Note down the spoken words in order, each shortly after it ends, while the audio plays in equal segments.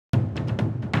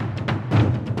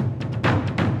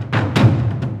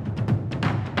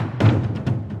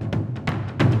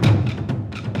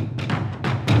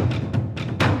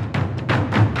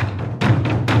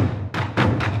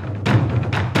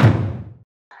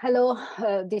Hello,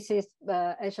 this is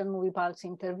Asian Movie Pulse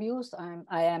Interviews.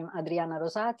 I am Adriana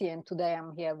Rosati, and today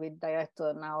I'm here with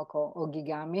director Naoko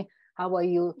Ogigami. How are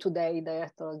you today,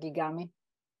 director Ogigami?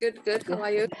 Good, good. How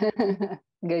are you?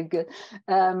 Good, good.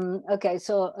 Okay,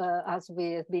 so as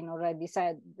we have been already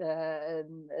said,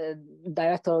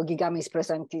 director Ogigami is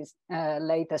presenting his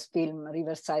latest film,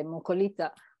 Riverside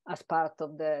Mukolitta, as part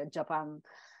of the Japan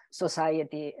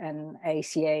Society and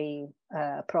ACA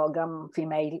program,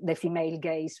 the Female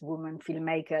Gaze Woman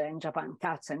Filmmaker in Japan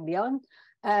Cuts and Beyond.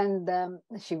 And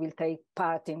she will take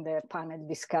part in the panel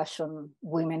discussion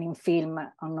Women in Film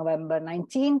on November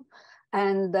 19.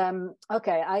 And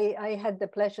okay, I had the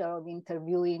pleasure of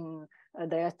interviewing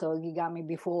director Ogigami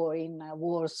before in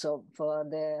Warsaw for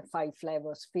the Five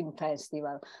Flavors Film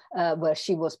Festival, where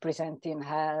she was presenting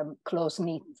her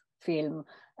close-knit film.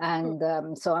 And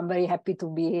so I'm very happy to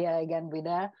be here again with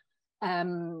her.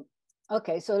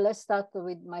 Okay, so let's start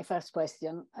with my first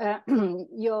question.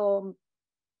 Your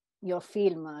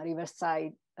film,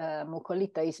 Riverside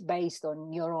Mukolitta, is based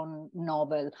on your own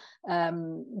novel.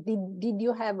 Did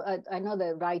you have, I know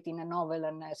that writing a novel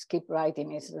and script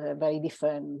writing is a very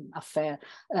different affair.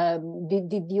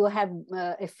 Did you have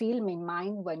a film in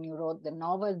mind when you wrote the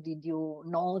novel? Did you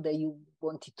know that you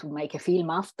wanted to make a film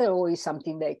after, or is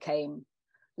something that came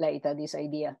later, this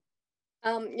idea?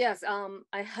 Yes,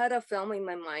 I had a film in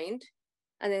my mind.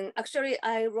 And then actually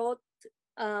I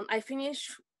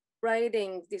finished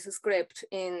writing this script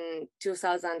in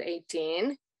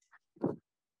 2018,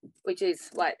 which is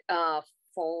what,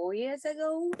 4 years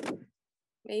ago,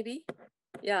 maybe.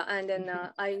 Yeah, and then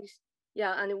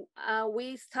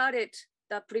we started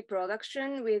the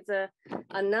pre-production with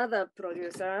another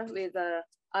producer with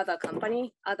other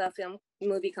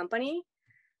movie company.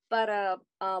 But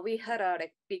we had a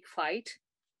big fight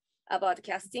about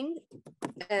casting,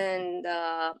 and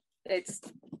the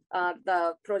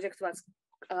project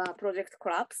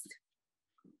collapsed.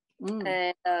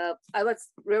 And I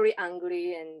was really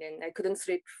angry, and then I couldn't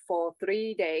sleep for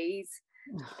 3 days,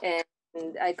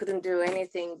 and I couldn't do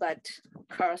anything but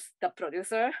curse the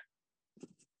producer.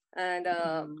 And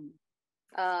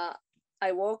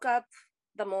I woke up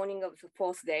the morning of the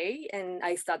fourth day, and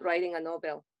I started writing a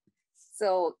novel.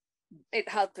 So it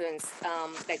happens.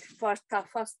 Like first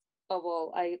of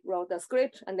all, I wrote the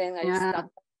script, and then I started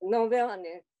the novel, and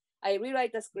then I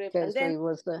rewrite the script, and then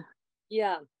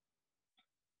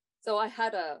So I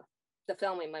had the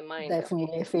film in my mind.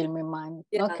 Definitely a film in mind.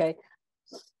 Yeah. Okay.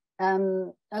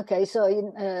 Okay. So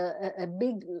a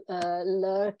big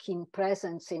lurking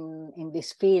presence in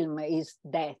this film is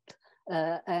death.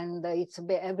 And it's a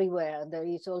bit everywhere. There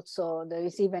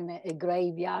is even a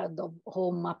graveyard of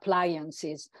home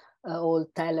appliances,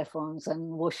 old telephones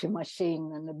and washing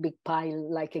machine, and a big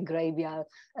pile like a graveyard.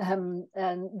 And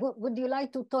would you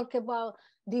like to talk about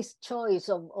this choice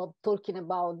of talking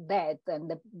about death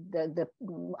and the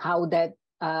how that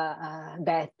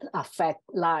affect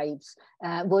lives?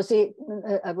 I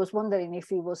was wondering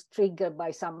if it was triggered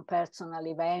by some personal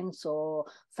events or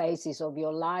phases of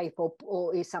your life,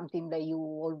 or is something that you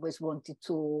always wanted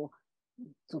to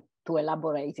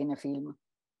elaborate in a film?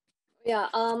 Yeah,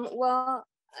 well,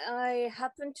 I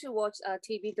happened to watch a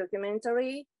TV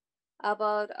documentary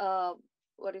about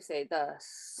the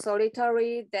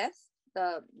solitary death,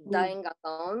 the dying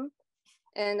alone.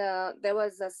 And there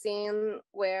was a scene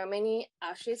where many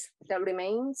ashes, the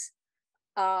remains,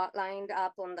 are lined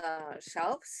up on the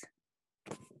shelves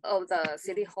of the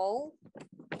city hall,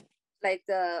 like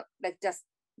the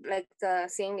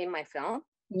scene in my film.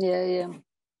 Yeah, yeah.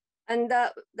 And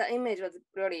the image was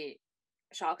really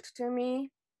shocked to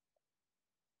me,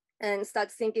 and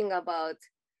start thinking about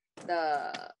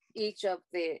each of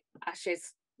the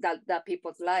ashes that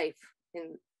people's life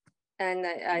and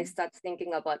I start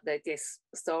thinking about this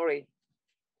story.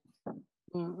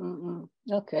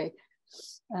 Okay,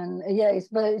 and yeah,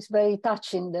 it's very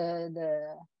touching,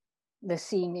 the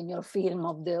scene in your film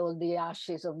of all the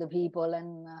ashes of the people,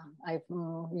 and I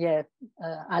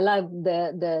love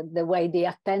the way the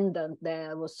attendant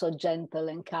there was so gentle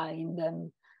and kind,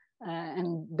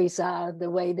 and bizarre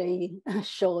the way they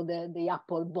show the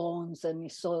apple bones, and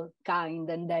it's so kind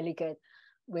and delicate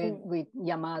with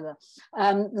Yamada.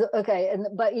 Okay,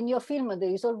 but in your film there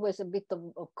is always a bit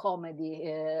of comedy,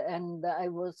 and I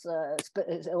was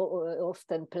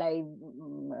often played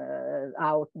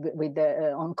out with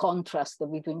on contrast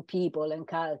between people and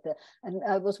character. And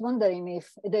I was wondering if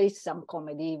there is some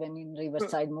comedy even in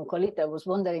Riverside Mukolitta. I was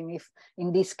wondering if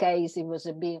in this case it was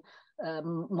a bit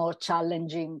more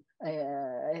challenging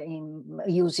in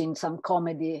using some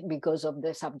comedy because of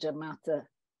the subject matter.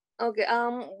 Okay,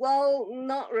 well,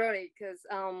 not really, because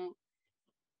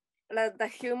the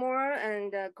humor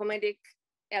and comedic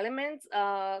elements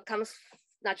comes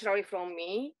naturally from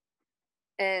me,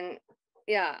 and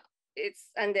yeah,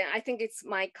 and then I think it's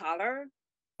my color,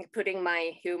 putting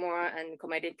my humor and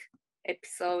comedic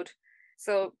episode.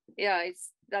 So yeah,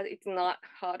 it's not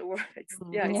hard work. It's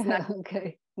not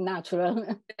okay, natural.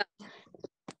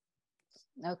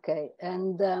 Okay,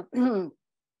 and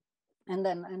and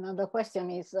then another question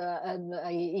is,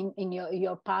 in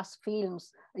your past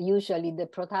films, usually the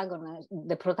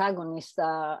protagonists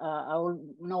are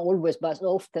not always, but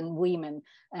often women.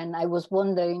 And I was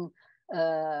wondering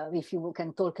if you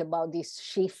can talk about this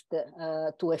shift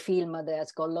to a film that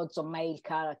has got lots of male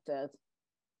characters.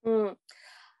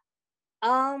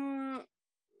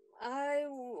 I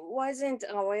wasn't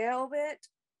aware of it.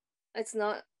 It's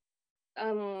not.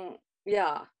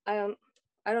 Yeah.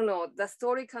 I don't know. The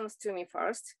story comes to me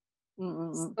first.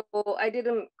 So I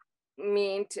didn't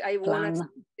mean to. I wanted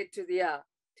it to the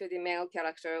male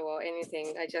character or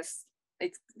anything.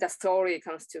 The story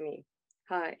comes to me.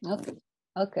 Hi.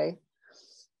 Okay.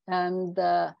 And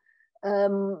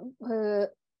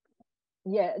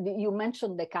yeah, you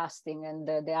mentioned the casting and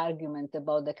the argument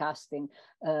about the casting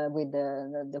with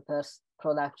the first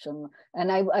production,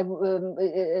 and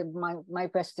my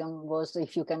question was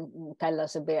if you can tell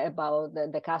us a bit about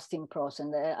the casting process.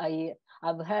 And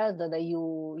I've heard that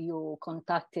you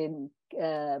contacted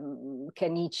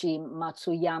Kenichi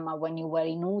Matsuyama when you were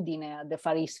in Udine at the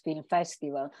Far East Film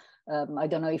Festival. I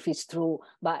don't know if it's true,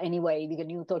 but anyway, can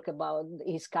you talk about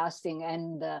his casting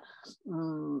and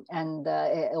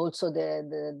also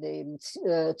the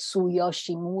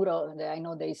Tsuyoshi Muro? I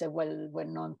know there is a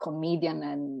well-known comedian,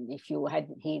 and if you had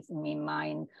him in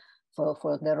mind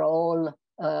for the role,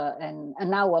 and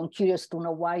now I'm curious to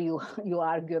know why you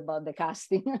argue about the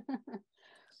casting.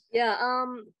 Yeah.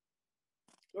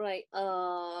 Right.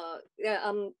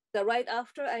 Right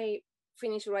after I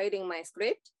finished writing my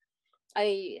script,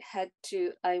 I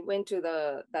went to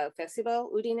the festival,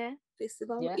 Udine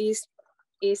Festival, yeah. East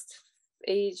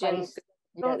Asian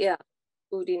Festival, yeah,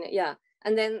 Udine, yeah.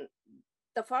 And then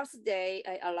the first day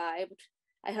I arrived,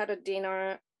 I had a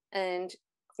dinner and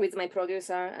with my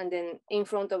producer, and then in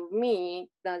front of me,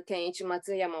 the Kenichi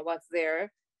Matsuyama was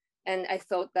there, and I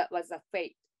thought that was a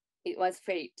fate. It was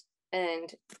fate,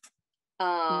 and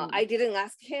I didn't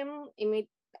ask him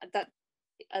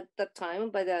at that time,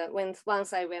 but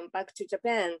once I went back to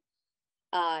Japan,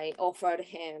 I offered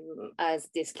him as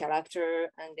this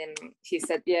character, and then he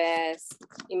said yes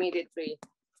immediately.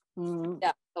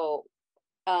 Yeah. So,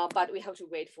 but we have to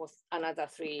wait for another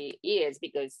 3 years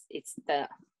because it's the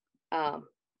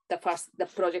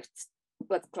project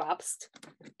was collapsed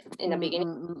in the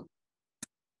beginning.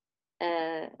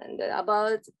 And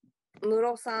about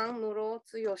Muro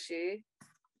Tsuyoshi.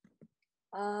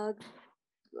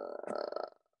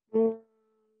 ど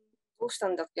うした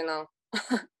んだっけな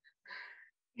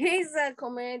He's a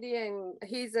comedian.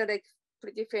 He's a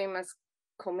pretty famous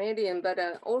comedian, but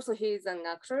also he's an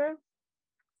actor.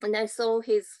 And I saw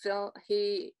his films,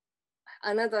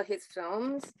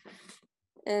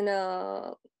 and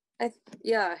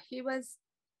he was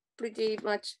pretty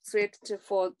much suited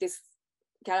for this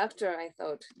character, I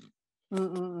thought.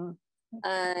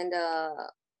 And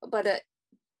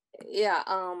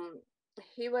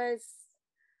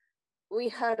we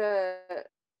had a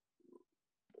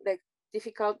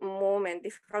difficult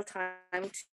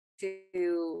time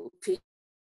to figure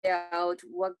out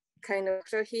what kind of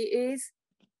actor he is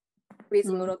with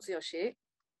Muro Tsuyoshi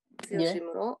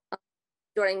Muro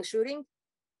during shooting,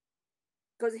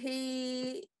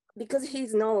 because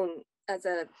he's known as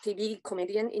a TV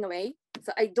comedian in a way.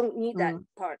 So I don't need that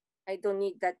part. I don't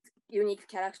need that unique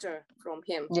character from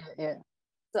him.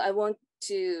 So I want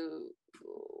to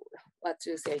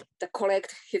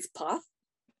correct his path.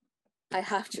 I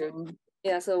have to.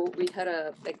 Yeah, so we had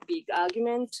a big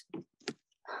argument,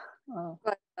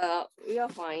 but we are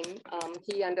fine.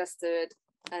 He understood,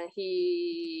 and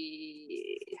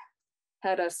he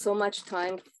had so much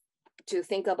time to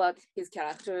think about his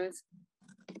characters.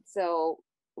 So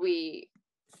we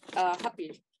are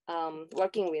happy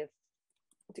working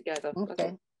together.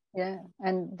 Okay. Yeah,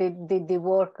 and did they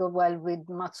work well with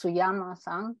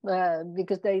Matsuyama-san?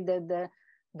 Because the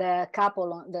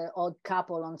odd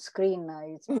couple on screen,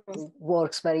 it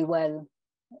works very well.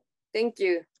 Thank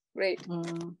you. Great.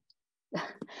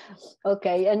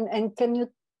 Okay, and can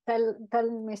you tell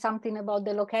me something about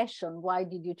the location? Why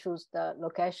did you choose the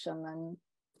location? And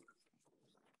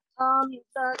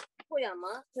the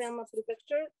Toyama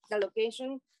Prefecture, the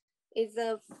location is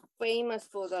famous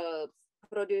for the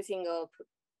producing of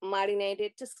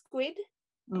marinated squid.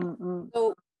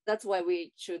 So that's why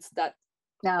we choose that.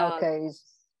 Okay.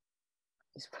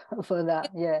 for that.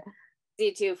 Yeah.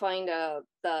 Did you find the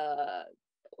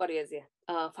what is it?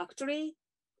 Factory,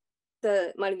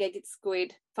 the marinated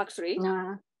squid factory?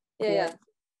 Yeah.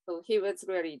 So he was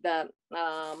really the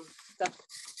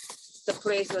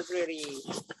place was really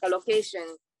the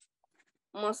location.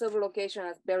 Most of the location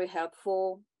is very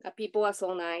helpful. People are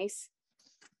so nice.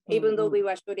 Even though we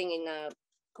were shooting in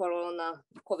Corona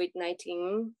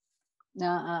COVID-19.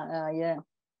 Yeah.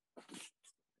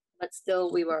 But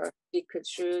still, we could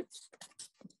shoot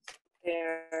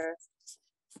there.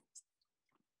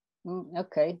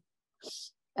 Okay.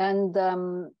 And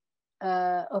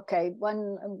okay,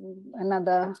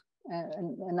 another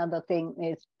thing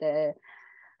is the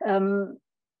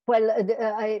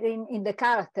in the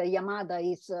character, Yamada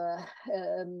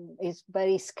is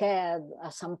very scared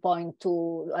at some point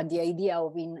to the idea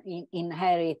of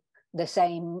inherit the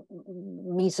same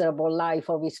miserable life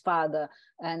of his father,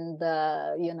 and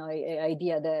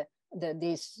idea that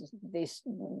this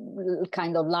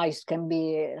kind of life can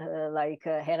be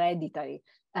hereditary.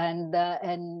 And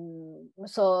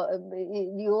so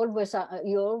you're always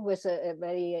a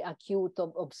very acute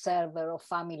observer of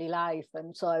family life,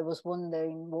 and so I was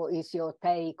wondering, what is your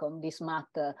take on this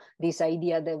matter, this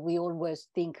idea that we always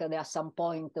think that at some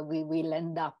point we will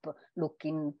end up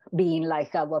being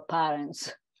like our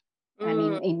parents.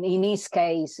 And in his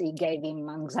case, it gave him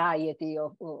anxiety,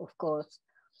 of course.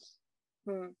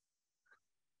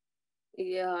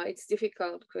 Yeah, it's a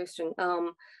difficult question.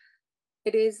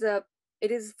 It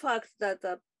is fact that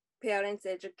the parents'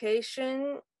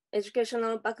 educational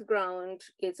background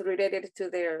is related to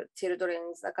their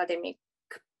children's academic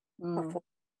performance.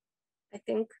 I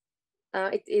think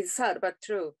it is sad but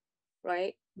true,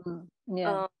 right?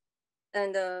 Yeah.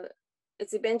 And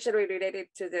it's eventually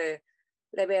related to the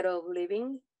level of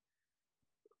living.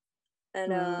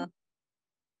 And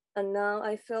now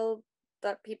I feel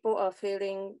that people are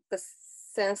feeling the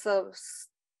sense of,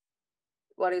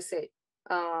 what do you say?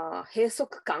 閉塞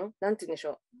感なんて言うんでし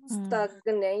ょう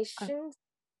stagnation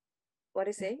what do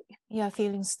you say? You are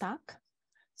feeling stuck.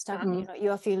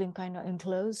 You are feeling kind of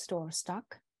enclosed or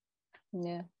stuck.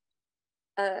 Yeah.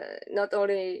 Not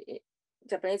only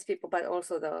Japanese people, but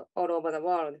also all over the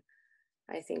world,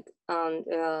 I think. And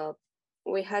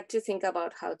we had to think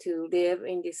about how to live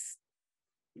in this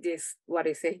what do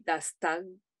you say, the stuck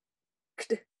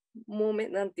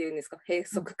moment なんて言うんですか、閉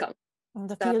塞感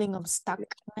The feeling of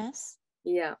stuckness.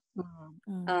 Yeah.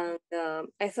 And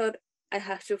I thought I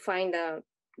have to find a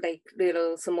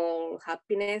little small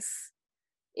happiness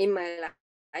in my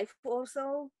life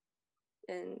also.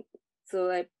 And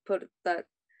so I put that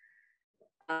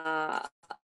な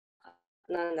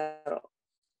んだろ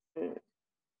う、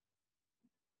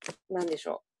なんでし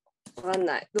ょう、わかん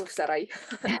ない、どうしたらいい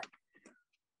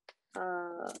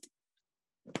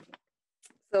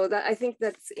So that I think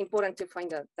that's important to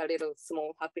find a little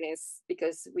small happiness,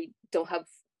 because we don't have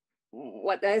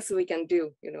what else we can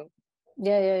do,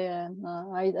 Yeah.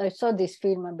 I saw this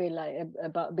film a bit like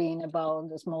about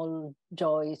the small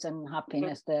joys and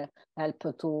happiness that help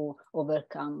to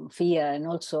overcome fear, and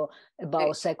also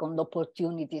about second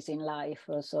opportunities in life.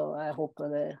 So I hope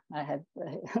that I had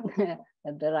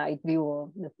the right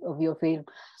view of your film.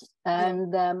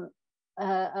 And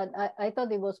I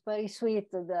thought it was very sweet,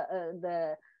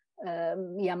 the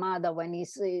Yamada, when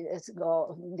he's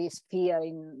got this fear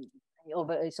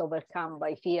is overcome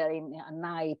by fear at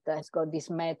night, has got this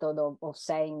method of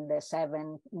saying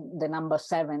the number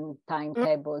 7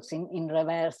 timetables in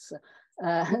reverse.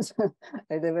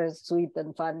 They were sweet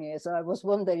and funny. So I was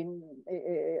wondering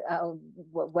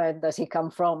where does he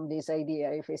come from, this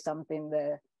idea, if it's something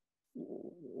that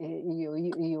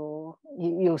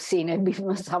you've seen it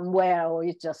somewhere, or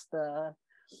it's just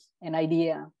an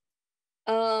idea.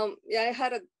 Yeah, I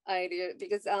had an idea,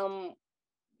 because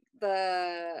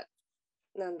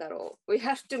we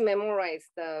have to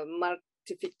memorize the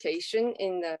multiplication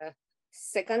in the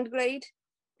 2nd grade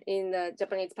in the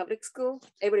Japanese public school.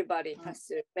 Everybody has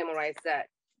to memorize that,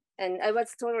 and I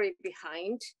was totally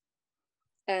behind,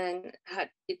 and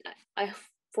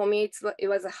for me it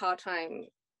was a hard time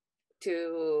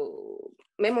to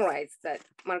memorize that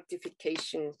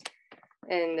multiplication,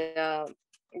 and the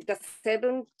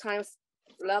 7 times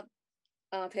love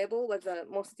table was the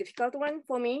most difficult one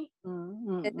for me.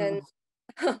 And then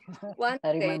one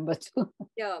I remember too.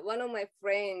 Yeah, one of my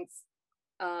friends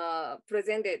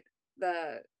presented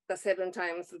the 7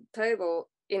 times table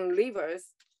in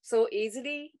reverse so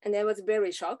easily, and I was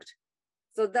very shocked.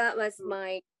 So that was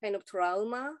my kind of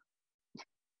trauma.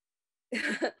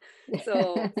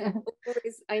 So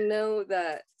always I know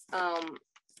that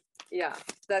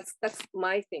that's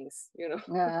my things,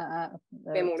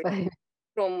 memory,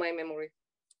 from my memory.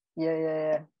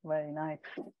 Yeah, very nice.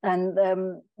 And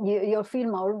your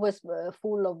film always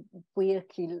full of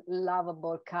quirky,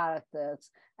 lovable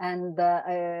characters. And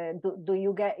do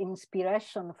you get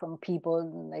inspiration from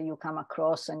people that you come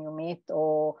across and you meet,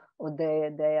 or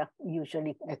they are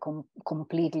usually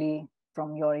completely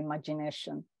from your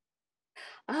imagination?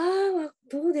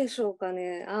 どうでしょうか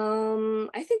ね。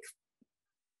I think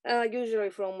usually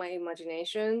from my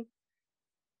imagination,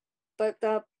 but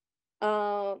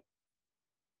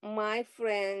my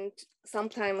friend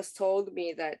sometimes told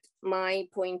me that my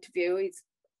point of view is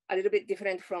a little bit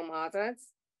different from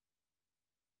others.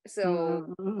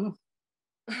 So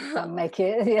can make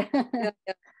it, yeah. yeah.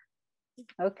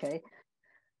 Okay.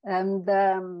 And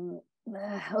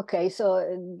okay, so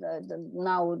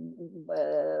now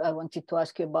I wanted to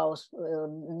ask you about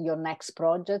your next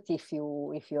project, if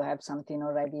you have something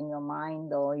already in your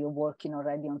mind, or you're working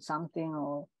already on something,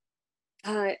 or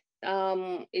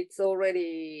it's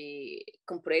already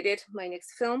completed, my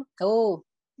next film. Oh,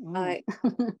 I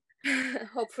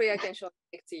hopefully I can show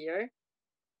next year.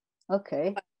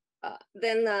 Okay.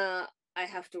 Then I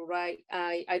have to write.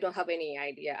 I don't have any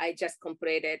idea. I just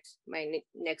completed my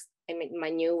my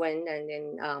new one, and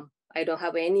then I don't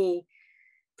have any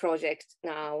project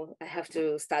now. I have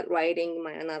to start writing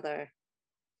my another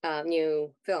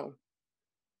new film.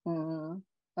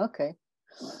 Okay.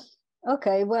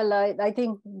 Okay, well, I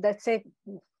think that's it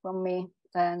from me.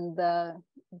 And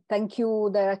thank you,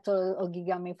 Director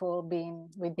Ogigami, for being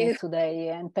with me today.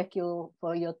 And thank you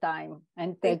for your time.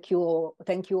 And thank you all,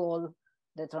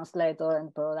 the translator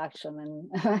and production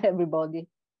and everybody.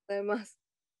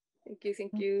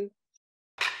 Thank you.